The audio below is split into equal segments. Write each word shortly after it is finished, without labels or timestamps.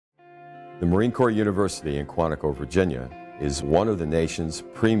The Marine Corps University in Quantico, Virginia, is one of the nation's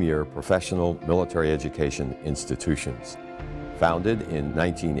premier professional military education institutions. Founded in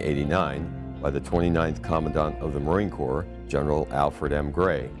 1989 by the 29th Commandant of the Marine Corps, General Alfred M.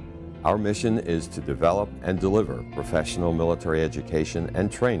 Gray, our mission is to develop and deliver professional military education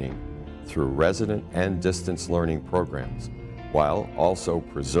and training through resident and distance learning programs, while also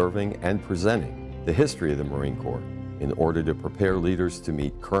preserving and presenting the history of the Marine Corps in order to prepare leaders to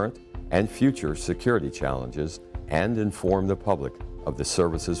meet current and future security challenges and inform the public of the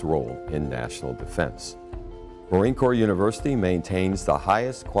service's role in national defense. Marine Corps University maintains the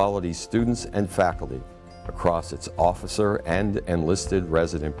highest quality students and faculty across its officer and enlisted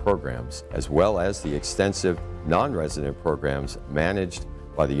resident programs, as well as the extensive non-resident programs managed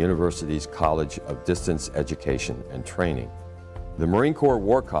by the university's College of Distance Education and Training. The Marine Corps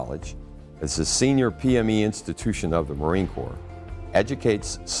War College, as the senior PME institution of the Marine Corps,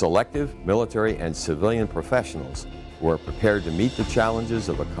 educates selective military and civilian professionals who are prepared to meet the challenges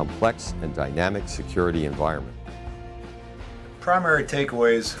of a complex and dynamic security environment. Primary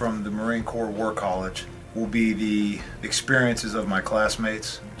takeaways from the Marine Corps War College will be the experiences of my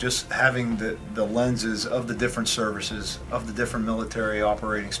classmates, just having the lenses of the different services, of the different military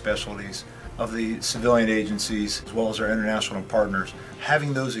operating specialties, of the civilian agencies, as well as our international partners.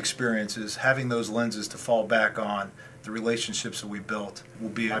 Having those experiences, having those lenses to fall back on, the relationships that we built, will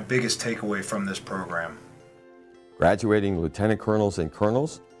be my biggest takeaway from this program. Graduating lieutenant colonels and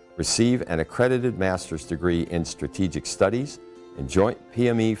colonels receive an accredited master's degree in strategic studies and joint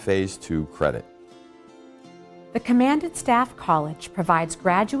PME Phase 2 credit. The Commanded Staff College provides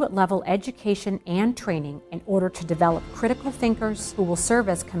graduate-level education and training in order to develop critical thinkers who will serve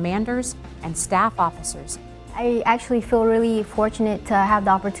as commanders and staff officers. I actually feel really fortunate to have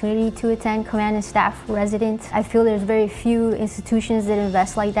the opportunity to attend Command and Staff Resident. I feel there's very few institutions that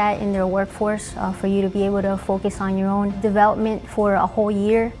invest like that in their workforce for you to be able to focus on your own development for a whole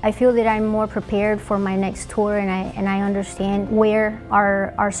year. I feel that I'm more prepared for my next tour, and I understand where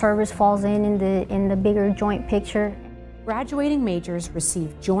our service falls in the bigger joint picture. Graduating majors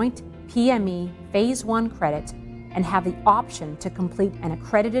receive joint PME Phase 1 credit and have the option to complete an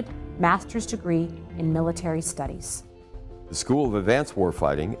accredited master's degree in military studies. The School of Advanced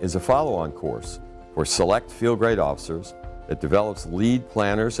Warfighting is a follow-on course for select field-grade officers that develops lead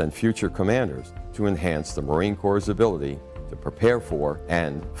planners and future commanders to enhance the Marine Corps' ability to prepare for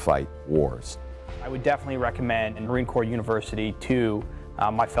and fight wars. I would definitely recommend Marine Corps University to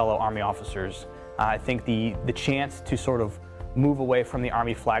my fellow Army officers. I think the chance to sort of move away from the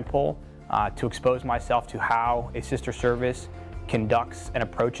Army flagpole, to expose myself to how a sister service conducts and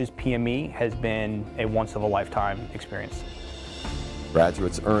approaches PME has been a once-of-a-lifetime experience.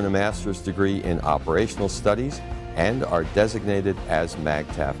 Graduates earn a master's degree in operational studies and are designated as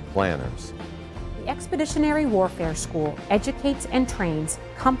MAGTF planners. The Expeditionary Warfare School educates and trains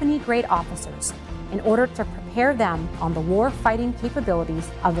company-grade officers in order to prepare them on the war-fighting capabilities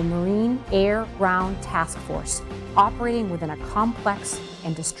of the Marine Air Ground Task Force, operating within a complex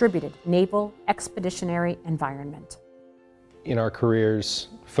and distributed naval expeditionary environment. In our careers,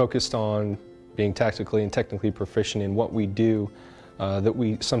 focused on being tactically and technically proficient in what we do, that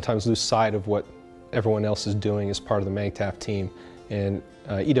we sometimes lose sight of what everyone else is doing as part of the MAGTF team. And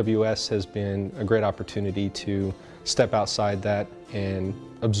EWS has been a great opportunity to step outside that and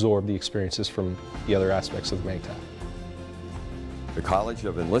absorb the experiences from the other aspects of the MAGTF. The College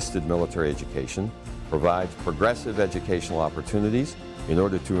of Enlisted Military Education provides progressive educational opportunities in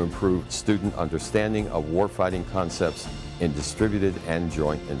order to improve student understanding of warfighting concepts in distributed and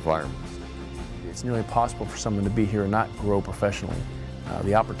joint environments. It's nearly impossible for someone to be here and not grow professionally.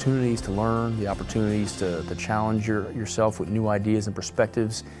 The opportunities to learn, the opportunities to challenge yourself with new ideas and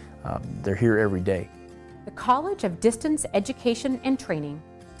perspectives, they're here every day. The College of Distance Education and Training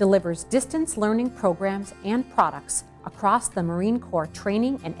delivers distance learning programs and products across the Marine Corps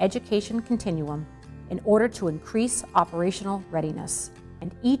training and education continuum in order to increase operational readiness.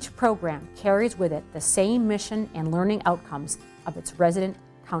 And each program carries with it the same mission and learning outcomes of its resident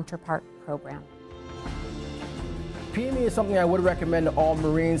counterpart program. PME is something I would recommend to all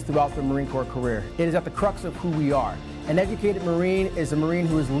Marines throughout their Marine Corps career. It is at the crux of who we are. An educated Marine is a Marine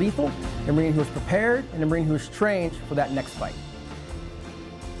who is lethal, a Marine who is prepared, and a Marine who is trained for that next fight.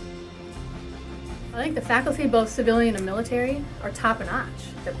 I think the faculty, both civilian and military, are top-notch.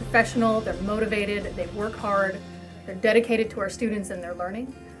 They're professional, they're motivated, they work hard, they're dedicated to our students and their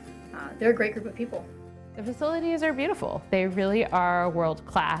learning. They're a great group of people. The facilities are beautiful. They really are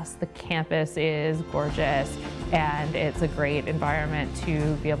world-class. The campus is gorgeous, and it's a great environment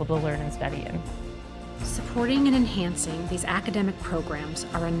to be able to learn and study in. Supporting and enhancing these academic programs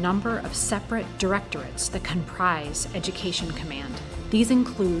are a number of separate directorates that comprise Education Command. These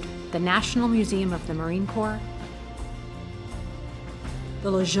include the National Museum of the Marine Corps,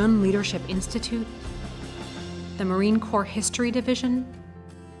 the Lejeune Leadership Institute, the Marine Corps History Division,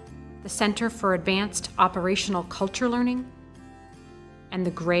 the Center for Advanced Operational Culture Learning, and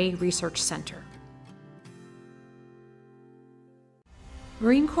the Gray Research Center.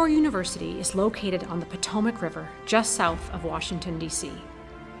 Marine Corps University is located on the Potomac River, just south of Washington, D.C.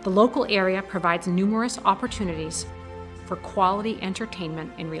 The local area provides numerous opportunities for quality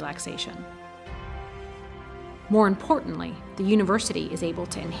entertainment and relaxation. More importantly, the university is able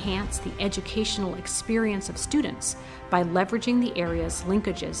to enhance the educational experience of students by leveraging the area's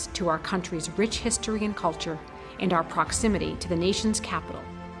linkages to our country's rich history and culture and our proximity to the nation's capital.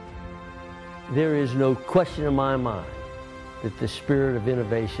 There is no question in my mind that the spirit of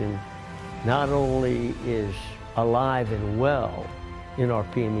innovation not only is alive and well in our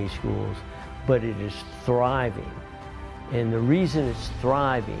PME schools, but it is thriving. And the reason it's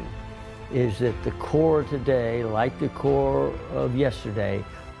thriving is that the Corps today, like the Corps of yesterday,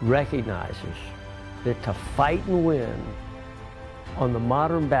 recognizes that to fight and win on the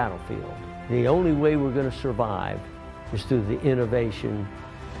modern battlefield, the only way we're going to survive is through the innovation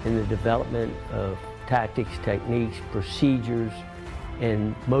and the development of tactics, techniques, procedures,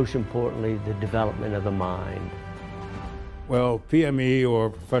 and most importantly, the development of the mind. Well, PME, or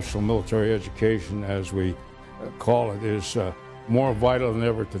professional military education as we call it, is more vital than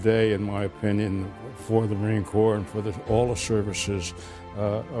ever today, in my opinion, for the Marine Corps and for all the services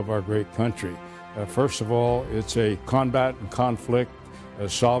of our great country. First of all, it's a combat and conflict,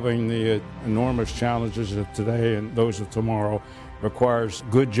 solving the enormous challenges of today and those of tomorrow requires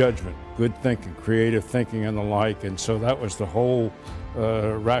good judgment, good thinking, creative thinking and the like, and so that was the whole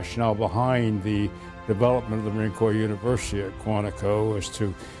rationale behind the development of the Marine Corps University at Quantico, was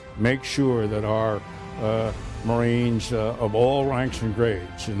to make sure that our Marines of all ranks and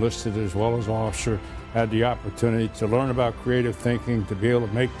grades, enlisted as well as officer, had the opportunity to learn about creative thinking, to be able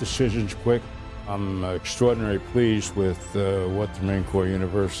to make decisions quick. I'm extraordinarily pleased with what the Marine Corps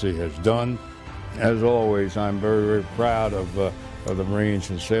University has done. As always, I'm very, very proud of the Marines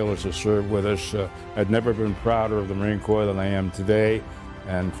and sailors that serve with us. I've never been prouder of the Marine Corps than I am today.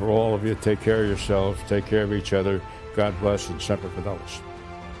 And for all of you, take care of yourselves, take care of each other. God bless, and Semper Fidelis.